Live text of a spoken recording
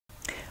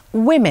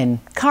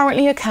Women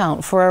currently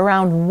account for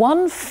around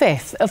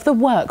 1/5 of the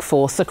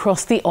workforce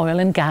across the oil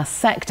and gas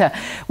sector,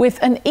 with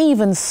an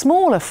even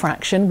smaller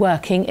fraction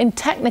working in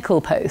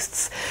technical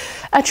posts.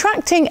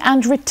 Attracting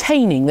and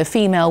retaining the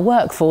female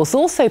workforce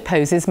also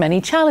poses many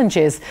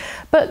challenges,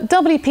 but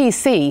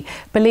WPC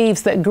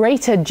believes that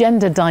greater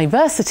gender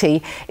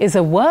diversity is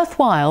a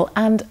worthwhile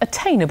and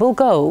attainable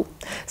goal.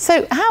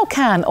 So how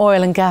can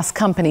oil and gas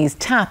companies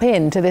tap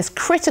into this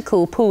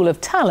critical pool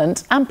of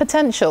talent and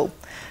potential?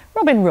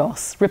 Robin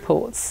Ross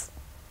reports.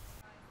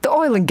 The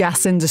oil and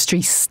gas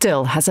industry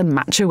still has a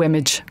macho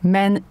image,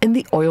 men in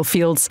the oil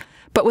fields.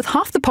 But with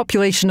half the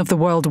population of the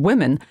world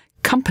women,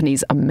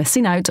 companies are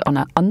missing out on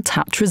an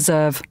untapped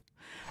reserve.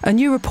 A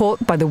new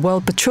report by the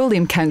World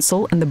Petroleum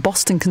Council and the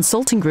Boston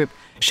Consulting Group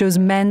shows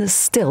men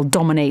still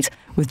dominate,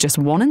 with just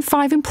 1 in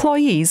 5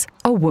 employees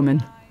a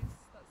woman.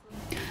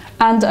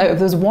 And out of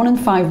those 1 in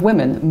 5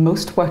 women,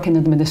 most work in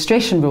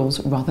administration roles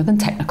rather than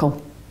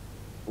technical.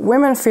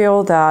 Women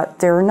feel that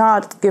they're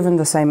not given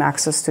the same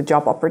access to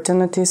job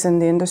opportunities in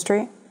the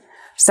industry.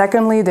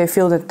 Secondly, they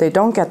feel that they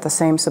don't get the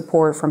same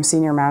support from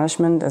senior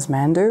management as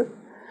men do.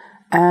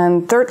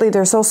 And thirdly,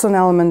 there's also an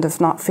element of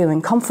not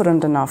feeling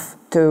confident enough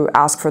to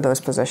ask for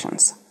those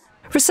positions.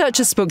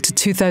 Researchers spoke to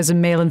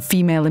 2,000 male and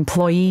female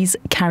employees,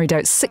 carried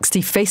out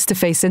 60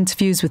 face-to-face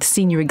interviews with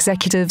senior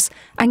executives,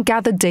 and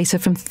gathered data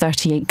from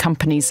 38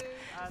 companies.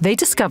 They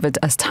discovered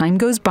as time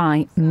goes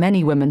by,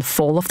 many women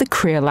fall off the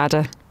career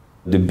ladder.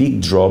 The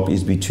big drop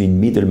is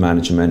between middle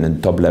management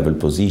and top-level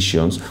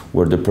positions,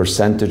 where the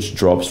percentage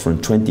drops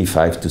from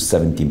 25 to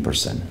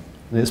 17%.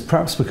 It's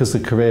perhaps because the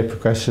career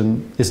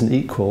progression isn't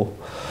equal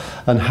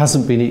and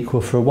hasn't been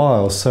equal for a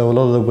while. So a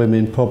lot of the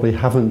women probably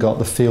haven't got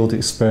the field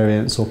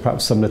experience or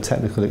perhaps some of the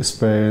technical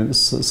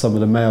experience that some of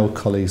the male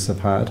colleagues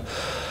have had.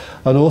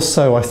 And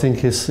also I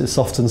think it's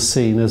often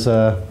seen as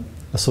a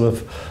sort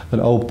of an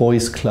old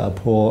boys club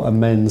or a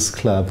men's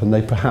club, and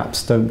they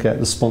perhaps don't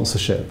get the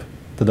sponsorship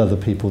that other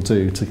people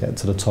do to get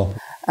to the top.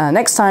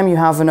 Next time you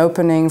have an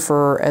opening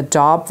for a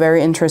job,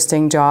 very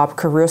interesting job,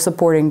 career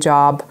supporting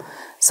job,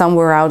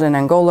 somewhere out in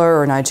Angola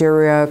or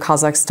Nigeria,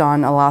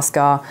 Kazakhstan,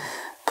 Alaska,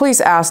 please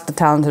ask the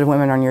talented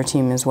women on your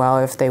team as well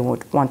if they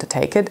would want to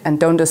take it, and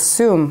don't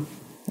assume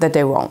that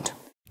they won't.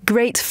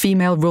 Great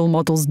female role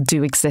models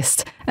do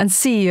exist, and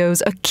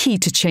CEOs are key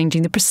to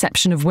changing the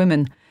perception of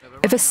women.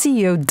 If a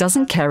CEO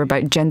doesn't care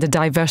about gender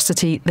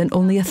diversity, then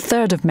only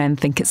 1/3 of men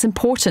think it's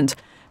important.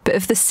 But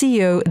if the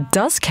CEO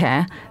does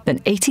care,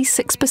 then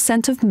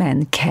 86% of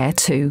men care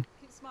too.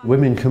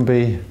 Women can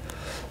be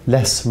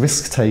less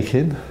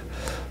risk-taking,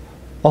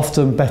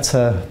 often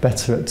better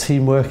at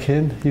team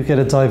working. You get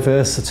a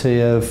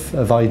diversity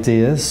of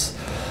ideas,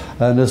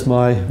 and as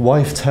my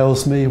wife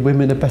tells me,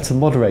 women are better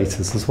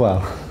moderators as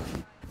well.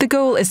 The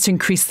goal is to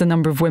increase the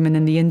number of women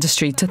in the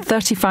industry to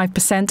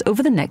 35%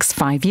 over the next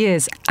 5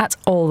 years, at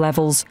all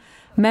levels.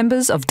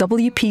 Members of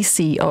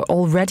WPC are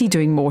already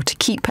doing more to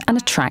keep and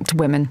attract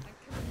women.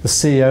 The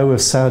CEO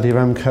of Saudi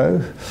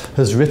Aramco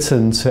has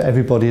written to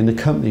everybody in the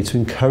company to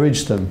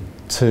encourage them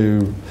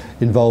to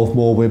involve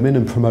more women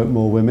and promote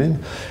more women.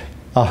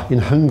 In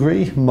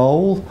Hungary,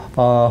 MOL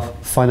are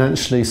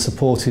financially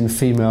supporting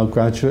female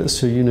graduates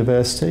to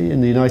university.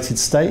 In the United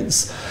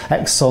States,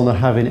 Exxon are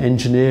having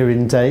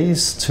engineering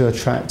days to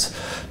attract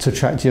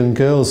young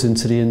girls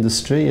into the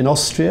industry. In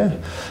Austria,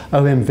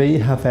 OMV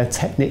have their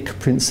Technik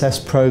Princess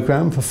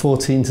program for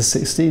 14 to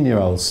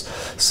 16-year-olds.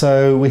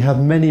 So we have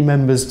many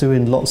members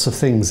doing lots of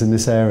things in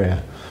this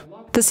area.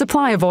 The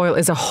supply of oil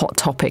is a hot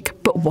topic,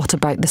 but what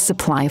about the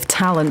supply of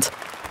talent?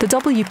 The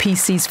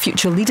WPC's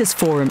Future Leaders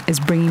Forum is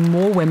bringing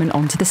more women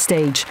onto the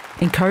stage,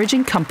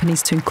 encouraging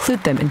companies to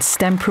include them in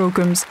STEM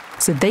programs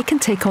so they can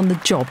take on the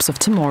jobs of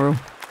tomorrow.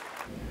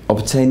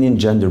 Obtaining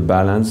gender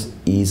balance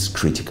is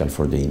critical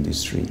for the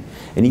industry.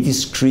 And it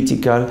is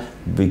critical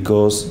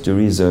because there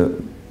is a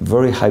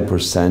very high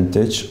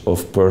percentage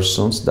of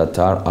persons that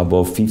are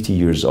above 50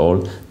 years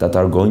old that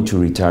are going to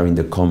retire in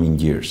the coming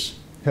years.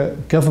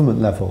 At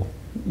government level,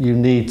 you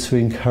need to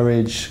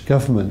encourage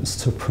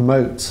governments to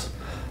promote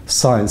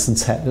science and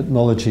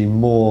technology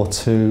more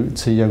to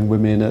young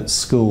women at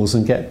schools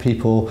and get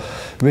people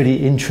really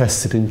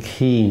interested and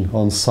keen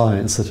on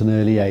science at an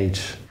early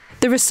age.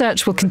 The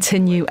research will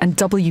continue, and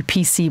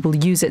WPC will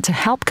use it to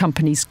help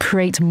companies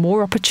create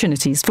more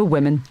opportunities for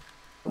women.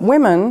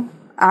 Women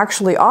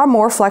actually are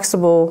more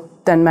flexible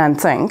than men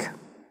think.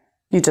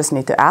 You just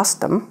need to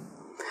ask them.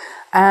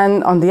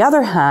 And on the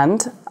other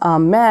hand,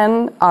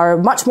 men are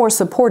much more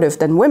supportive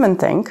than women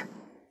think.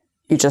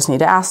 You just need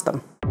to ask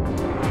them.